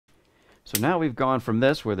So now we've gone from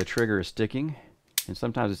this where the trigger is sticking, and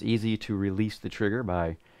sometimes it's easy to release the trigger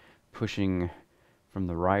by pushing from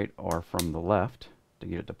the right or from the left to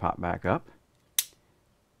get it to pop back up.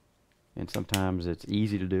 And sometimes it's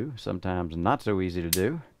easy to do, sometimes not so easy to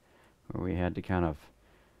do, where we had to kind of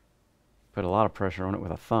put a lot of pressure on it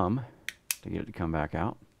with a thumb to get it to come back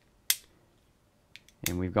out.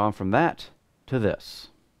 And we've gone from that to this.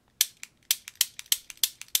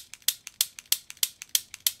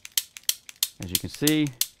 As you can see,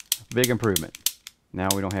 big improvement. Now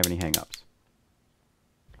we don't have any hang-ups.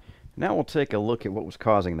 Now we'll take a look at what was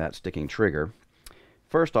causing that sticking trigger.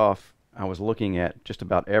 First off, I was looking at just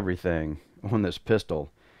about everything on this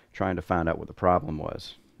pistol, trying to find out what the problem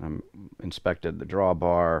was. I inspected the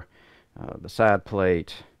drawbar, the side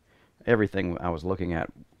plate, everything I was looking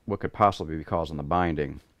at, what could possibly be causing the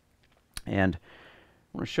binding. And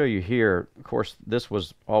I want to show you here, of course, this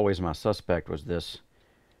was always my suspect, was this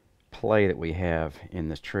play that we have in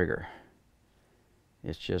this trigger.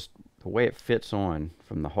 It's just the way it fits on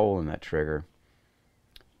from the hole in that trigger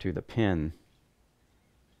to the pin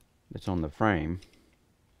that's on the frame.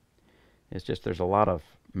 It's just there's a lot of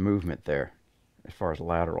movement there as far as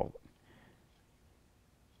lateral.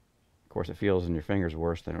 Of course, it feels in your fingers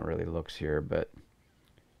worse than it really looks here, but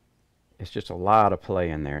it's just a lot of play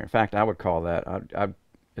in there. In fact, I would call that,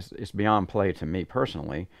 it's beyond play to me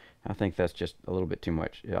personally. I think that's just a little bit too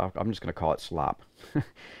much. I'm just going to call it slop.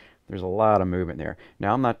 There's a lot of movement there.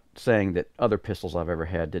 Now, I'm not saying that other pistols I've ever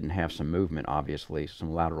had didn't have some movement, obviously,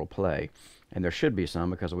 some lateral play. And there should be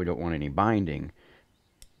some because we don't want any binding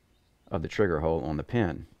of the trigger hole on the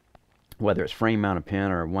pin. Whether it's frame-mounted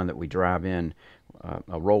pin or one that we drive in,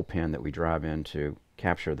 a roll pin that we drive in to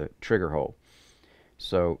capture the trigger hole.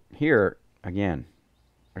 So here, again,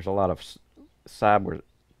 there's a lot of sideward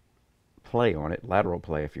play on it, lateral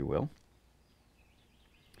play, if you will.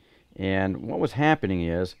 And what was happening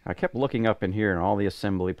is I kept looking up in here and all the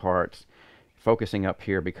assembly parts, focusing up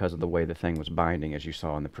here because of the way the thing was binding, as you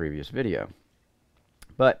saw in the previous video.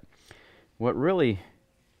 But what really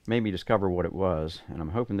made me discover what it was, and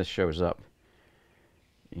I'm hoping this shows up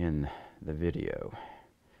in the video,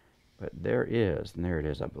 but there is, and there it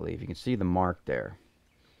is, I believe. You can see the mark there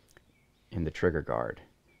in the trigger guard.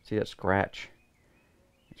 See that scratch?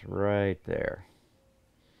 It's right there.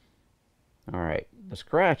 Alright, the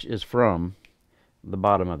scratch is from the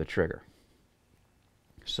bottom of the trigger.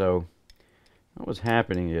 So what was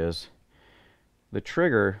happening is the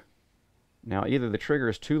trigger, now either the trigger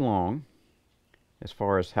is too long as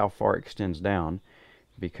far as how far it extends down,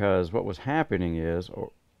 because what was happening is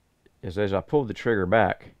as I pulled the trigger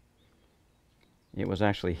back, it was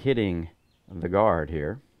actually hitting the guard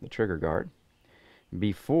here, the trigger guard,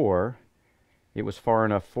 before it was far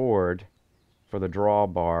enough forward for the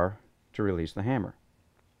drawbar to release the hammer.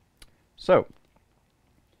 So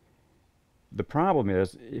the problem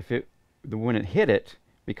is when it hit it,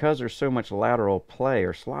 because there's so much lateral play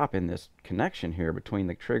or slop in this connection here between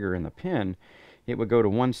the trigger and the pin, it would go to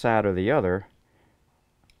one side or the other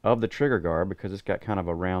of the trigger guard because it's got kind of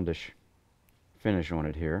a roundish finish on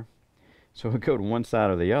it here. So it would go to one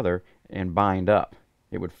side or the other and bind up.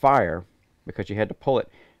 It would fire because you had to pull it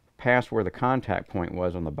past where the contact point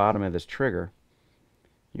was on the bottom of this trigger.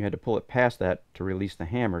 You had to pull it past that to release the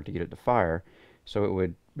hammer to get it to fire. So it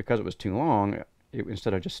would, because it was too long,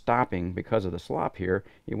 instead of just stopping because of the slop here,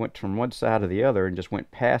 it went from one side to the other and just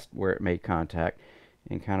went past where it made contact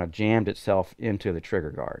and kind of jammed itself into the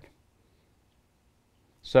trigger guard.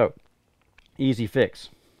 So, easy fix.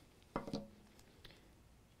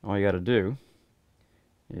 All you got to do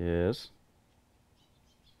is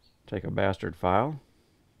take a bastard file.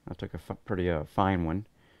 I took a pretty fine one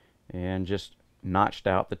and just notched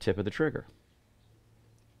out the tip of the trigger.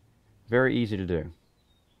 Very easy to do.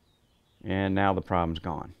 And now the problem's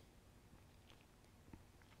gone.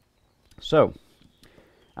 So,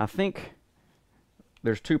 I think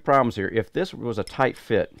there's two problems here. If this was a tight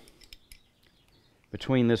fit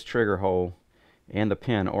between this trigger hole and the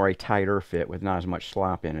pin, or a tighter fit with not as much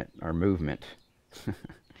slop in it or movement,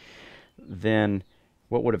 then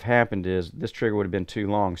what would have happened is this trigger would have been too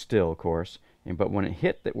long still, of course, but when it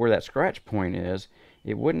hit where that scratch point is,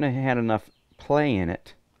 it wouldn't have had enough play in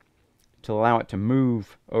it to allow it to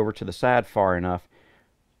move over to the side far enough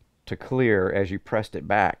to clear as you pressed it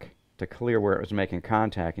back, to clear where it was making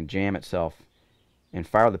contact and jam itself and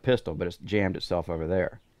fire the pistol, but it's jammed itself over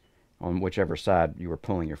there on whichever side you were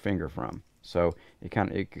pulling your finger from. So it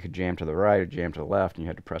could jam to the right or jam to the left, and you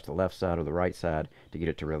had to press the left side or the right side to get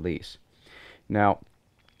it to release. Now,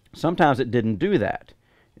 sometimes it didn't do that,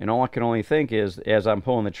 and all I can only think is, as I'm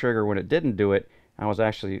pulling the trigger when it didn't do it, I was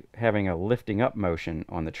actually having a lifting up motion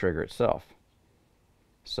on the trigger itself.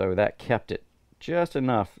 So that kept it just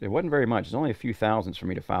enough. It wasn't very much. It's only a few thousandths for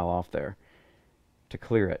me to file off there to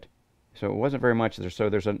clear it. So it wasn't very much there.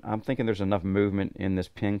 So I'm thinking there's enough movement in this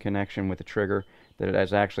pin connection with the trigger that it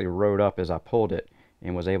has actually rode up as I pulled it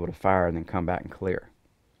and was able to fire and then come back and clear.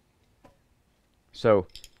 So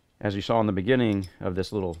as you saw in the beginning of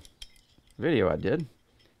this little video I did,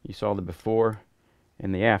 you saw the before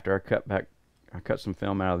and the after. I cut some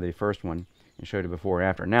film out of the first one and showed it before and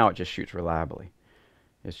after. Now it just shoots reliably.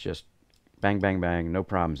 It's just bang, bang, bang, no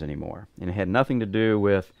problems anymore. And it had nothing to do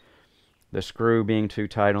with the screw being too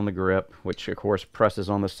tight on the grip, which of course presses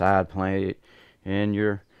on the side plate and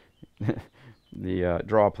your the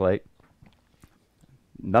draw plate.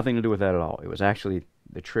 Nothing to do with that at all. It was actually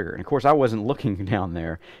the trigger. And of course I wasn't looking down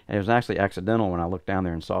there, and it was actually accidental when I looked down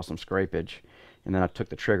there and saw some scrapage. And then I took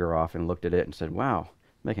the trigger off and looked at it and said, wow,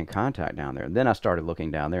 making contact down there. And then I started looking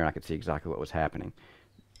down there and I could see exactly what was happening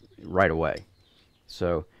right away.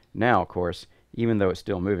 So now, of course, even though it's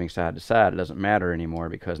still moving side to side, it doesn't matter anymore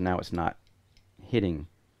because now it's not hitting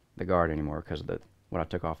the guard anymore because of what I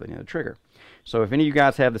took off the trigger. So if any of you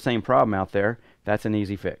guys have the same problem out there, that's an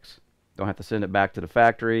easy fix. Don't have to send it back to the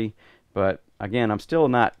factory. But again, I'm still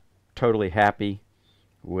not totally happy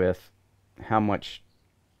with how much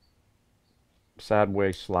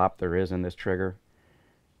sideways slop there is in this trigger.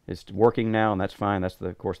 It's working now, and that's fine. That's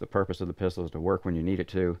of course the purpose of the pistol, is to work when you need it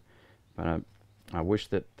to. But I wish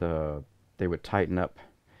that they would tighten up,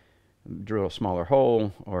 drill a smaller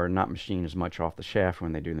hole, or not machine as much off the shaft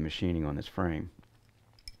when they do the machining on this frame.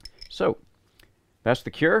 So that's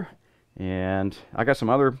the cure, and I got some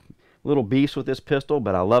other little beefs with this pistol,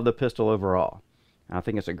 but I love the pistol overall. I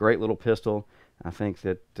think it's a great little pistol. I think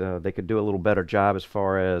that they could do a little better job as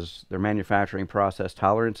far as their manufacturing process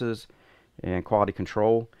tolerances and quality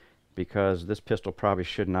control, because this pistol probably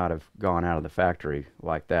should not have gone out of the factory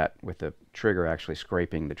like that, with the trigger actually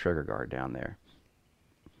scraping the trigger guard down there,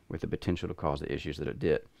 with the potential to cause the issues that it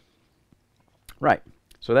did. Right,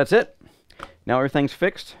 so that's it. Now everything's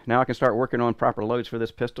fixed. Now I can start working on proper loads for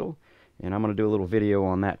this pistol, and I'm going to do a little video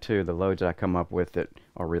on that too, the loads I come up with that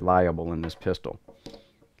are reliable in this pistol.